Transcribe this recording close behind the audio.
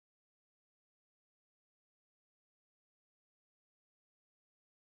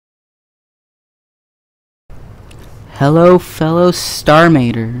Hello fellow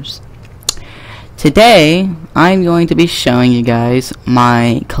Starmaders. Today I'm going to be showing you guys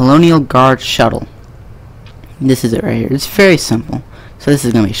my Colonial Guard Shuttle. This is it right here. It's very simple. So this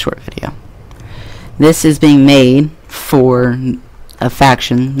is going to be a short video. This is being made for a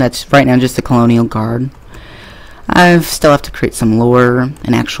faction that's right now just the Colonial Guard. I still have to create some lore,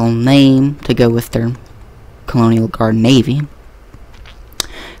 an actual name to go with their Colonial Guard Navy.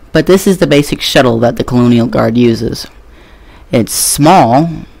 But this is the basic shuttle that the Colonial Guard uses. It's small,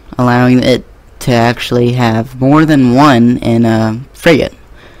 allowing it to actually have more than one in a frigate.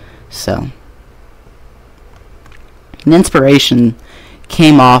 So, an inspiration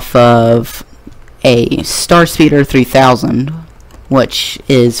came off of a Starspeeder 3000, which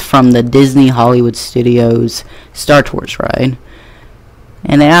is from the Disney Hollywood Studios Star Tours ride.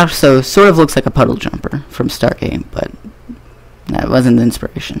 And it also sort of looks like a puddle jumper from Stargate, but that wasn't the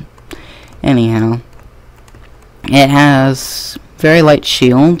inspiration. Anyhow, it has very light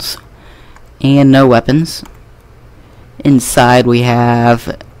shields and no weapons. Inside we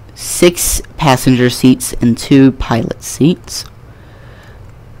have 6 passenger seats and 2 pilot seats.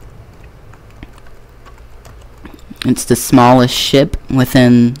 It's the smallest ship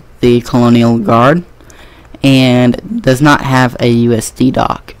within the Colonial Guard and does not have a USD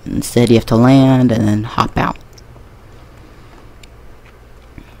dock. Instead you have to land and then hop out.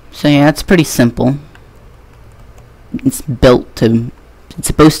 So yeah, it's pretty simple. It's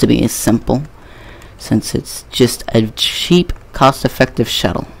supposed to be as simple, since it's just a cheap, cost-effective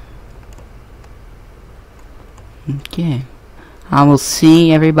shuttle. Okay, I will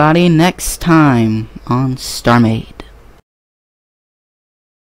see everybody next time on Starmade.